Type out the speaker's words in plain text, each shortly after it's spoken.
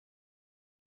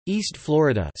East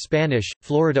Florida Spanish,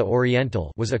 Florida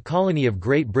Oriental was a colony of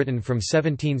Great Britain from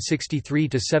 1763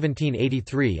 to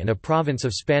 1783 and a province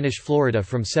of Spanish Florida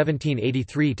from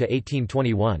 1783 to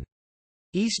 1821.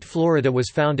 East Florida was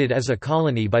founded as a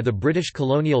colony by the British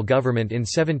colonial government in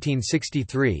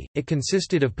 1763. It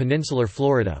consisted of peninsular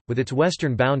Florida, with its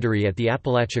western boundary at the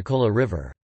Apalachicola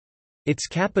River. Its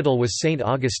capital was St.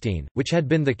 Augustine, which had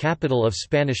been the capital of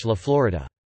Spanish La Florida.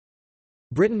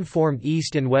 Britain formed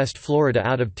East and West Florida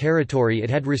out of territory it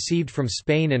had received from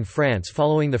Spain and France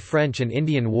following the French and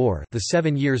Indian War, the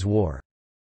 7 Years' War.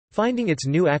 Finding its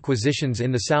new acquisitions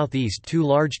in the southeast too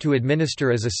large to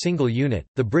administer as a single unit,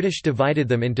 the British divided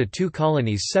them into two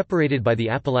colonies separated by the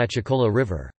Apalachicola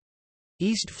River.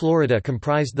 East Florida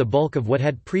comprised the bulk of what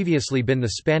had previously been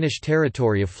the Spanish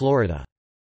territory of Florida.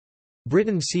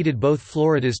 Britain ceded both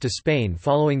Floridas to Spain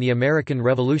following the American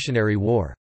Revolutionary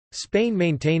War. Spain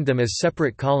maintained them as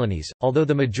separate colonies, although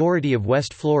the majority of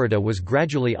West Florida was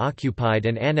gradually occupied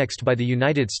and annexed by the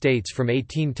United States from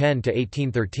 1810 to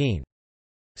 1813.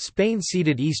 Spain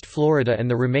ceded East Florida and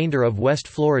the remainder of West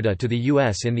Florida to the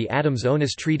U.S. in the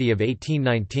Adams-Onis Treaty of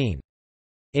 1819.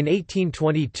 In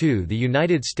 1822 the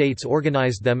United States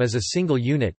organized them as a single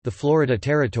unit, the Florida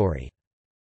Territory.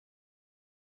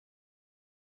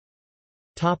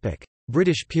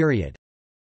 British period.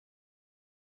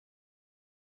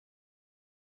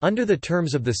 Under the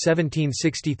terms of the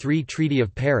 1763 Treaty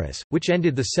of Paris, which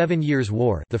ended the 7 Years'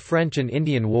 War, the French and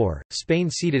Indian War,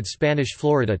 Spain ceded Spanish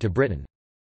Florida to Britain.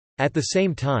 At the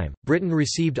same time, Britain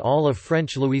received all of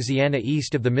French Louisiana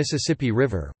east of the Mississippi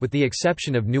River, with the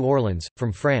exception of New Orleans,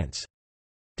 from France.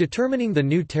 Determining the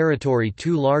new territory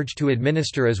too large to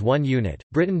administer as one unit,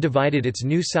 Britain divided its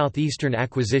new southeastern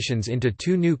acquisitions into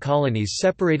two new colonies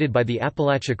separated by the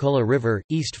Apalachicola River,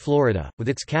 East Florida, with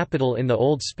its capital in the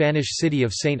old Spanish city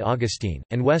of St. Augustine,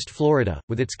 and West Florida,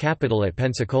 with its capital at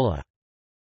Pensacola.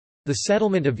 The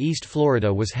settlement of East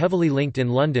Florida was heavily linked in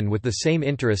London with the same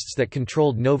interests that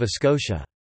controlled Nova Scotia.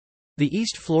 The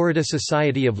East Florida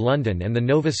Society of London and the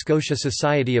Nova Scotia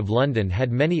Society of London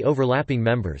had many overlapping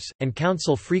members, and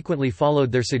Council frequently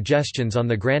followed their suggestions on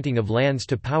the granting of lands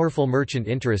to powerful merchant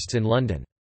interests in London.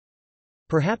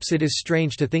 Perhaps it is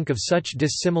strange to think of such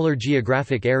dissimilar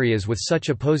geographic areas with such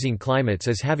opposing climates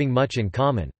as having much in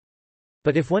common.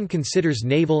 But if one considers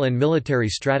naval and military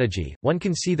strategy, one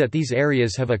can see that these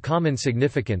areas have a common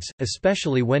significance,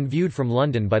 especially when viewed from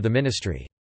London by the ministry.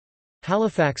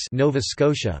 Halifax, Nova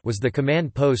Scotia, was the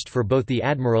command post for both the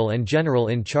admiral and general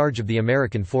in charge of the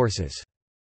American forces.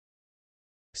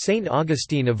 St.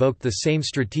 Augustine evoked the same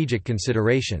strategic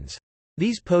considerations.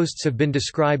 These posts have been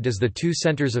described as the two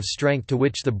centres of strength to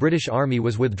which the British Army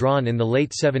was withdrawn in the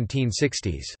late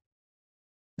 1760s.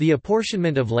 The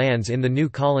apportionment of lands in the new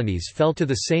colonies fell to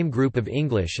the same group of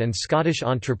English and Scottish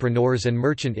entrepreneurs and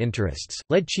merchant interests,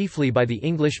 led chiefly by the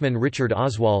Englishman Richard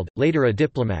Oswald, later a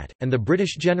diplomat, and the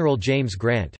British General James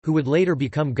Grant, who would later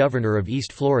become governor of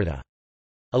East Florida.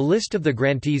 A list of the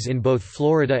grantees in both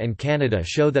Florida and Canada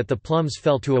show that the Plums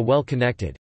fell to a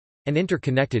well-connected—and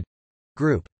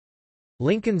interconnected—group.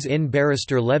 Lincoln's Inn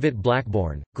barrister Levitt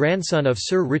Blackburn, grandson of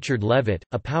Sir Richard Levitt,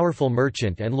 a powerful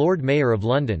merchant and Lord Mayor of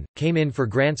London, came in for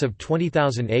grants of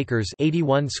 20,000 acres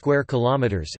 81 square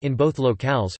kilometres in both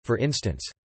locales, for instance.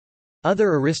 Other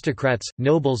aristocrats,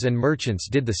 nobles and merchants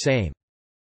did the same.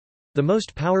 The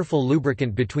most powerful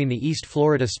lubricant between the East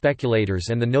Florida speculators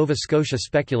and the Nova Scotia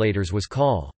speculators was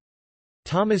coal.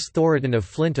 Thomas Thoroton of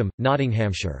Flintham,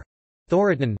 Nottinghamshire.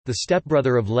 Thoroton, the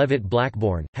stepbrother of Levitt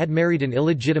Blackburn, had married an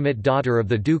illegitimate daughter of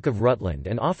the Duke of Rutland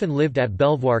and often lived at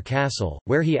Belvoir Castle,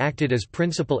 where he acted as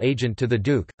principal agent to the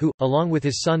Duke, who, along with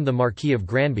his son the Marquis of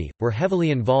Granby, were heavily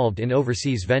involved in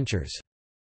overseas ventures.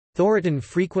 Thoroton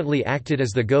frequently acted as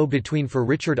the go-between for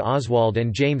Richard Oswald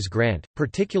and James Grant,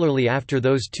 particularly after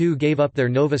those two gave up their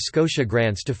Nova Scotia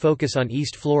grants to focus on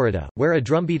East Florida, where a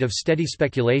drumbeat of steady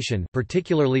speculation,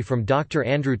 particularly from Dr.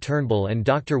 Andrew Turnbull and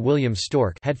Dr. William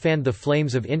Stork, had fanned the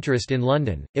flames of interest in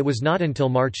London. It was not until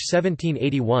March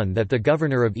 1781 that the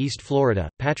governor of East Florida,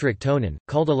 Patrick Tonin,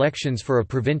 called elections for a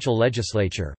provincial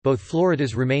legislature. Both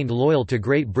Floridas remained loyal to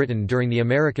Great Britain during the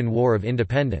American War of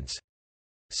Independence.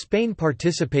 Spain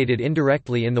participated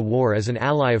indirectly in the war as an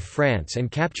ally of France and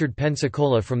captured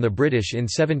Pensacola from the British in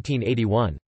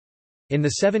 1781. In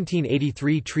the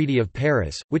 1783 Treaty of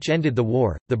Paris, which ended the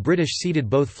war, the British ceded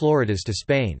both Floridas to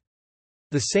Spain.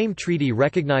 The same treaty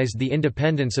recognized the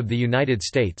independence of the United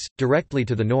States, directly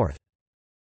to the north.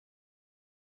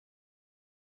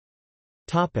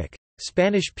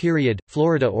 Spanish period,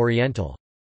 Florida Oriental.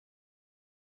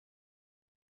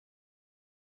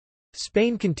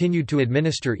 Spain continued to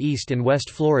administer East and West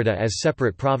Florida as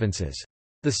separate provinces.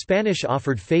 The Spanish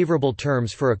offered favorable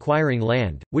terms for acquiring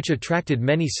land, which attracted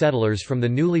many settlers from the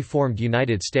newly formed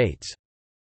United States.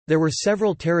 There were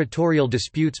several territorial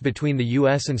disputes between the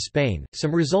U.S. and Spain,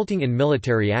 some resulting in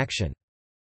military action.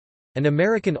 An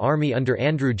American army under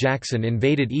Andrew Jackson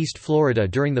invaded East Florida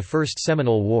during the First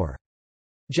Seminole War.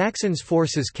 Jackson's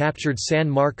forces captured San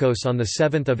Marcos on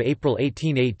 7 April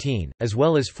 1818, as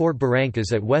well as Fort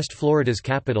Barrancas at West Florida's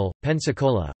capital,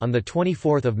 Pensacola, on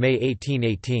 24 May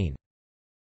 1818.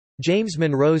 James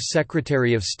Monroe's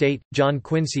Secretary of State, John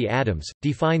Quincy Adams,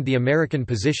 defined the American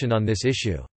position on this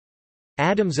issue.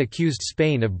 Adams accused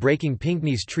Spain of breaking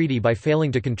Pinckney's treaty by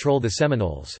failing to control the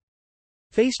Seminoles.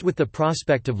 Faced with the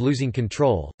prospect of losing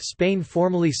control, Spain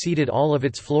formally ceded all of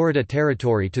its Florida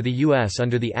territory to the U.S.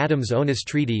 under the Adams-Onis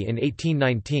Treaty in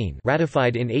 1819,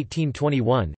 ratified in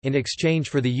 1821, in exchange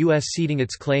for the U.S. ceding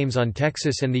its claims on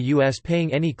Texas and the U.S.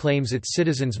 paying any claims its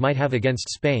citizens might have against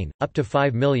Spain, up to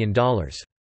 $5 million.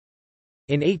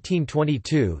 In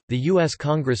 1822, the U.S.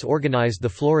 Congress organized the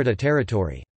Florida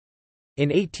Territory. In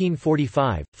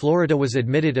 1845, Florida was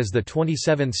admitted as the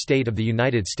 27th state of the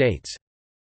United States.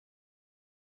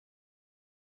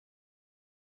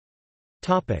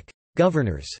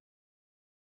 Governors.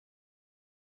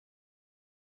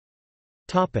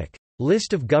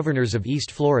 List of governors of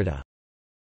East Florida.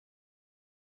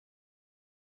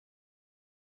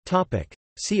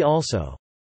 See also: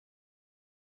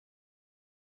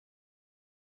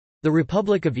 The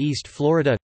Republic of East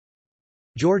Florida,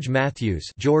 George Matthews,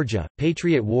 Georgia,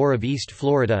 Patriot War of East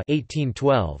Florida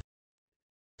 1812,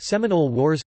 Seminole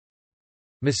Wars,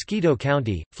 Mosquito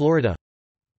County, Florida,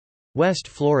 West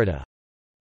Florida,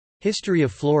 History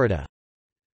of Florida,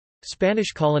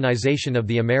 Spanish colonization of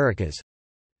the Americas,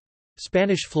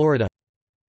 Spanish Florida.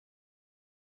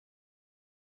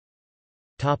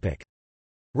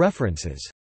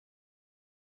 References.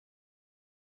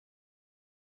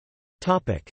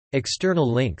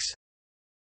 External links.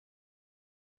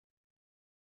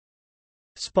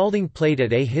 Spalding Plate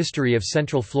at A History of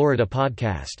Central Florida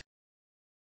podcast.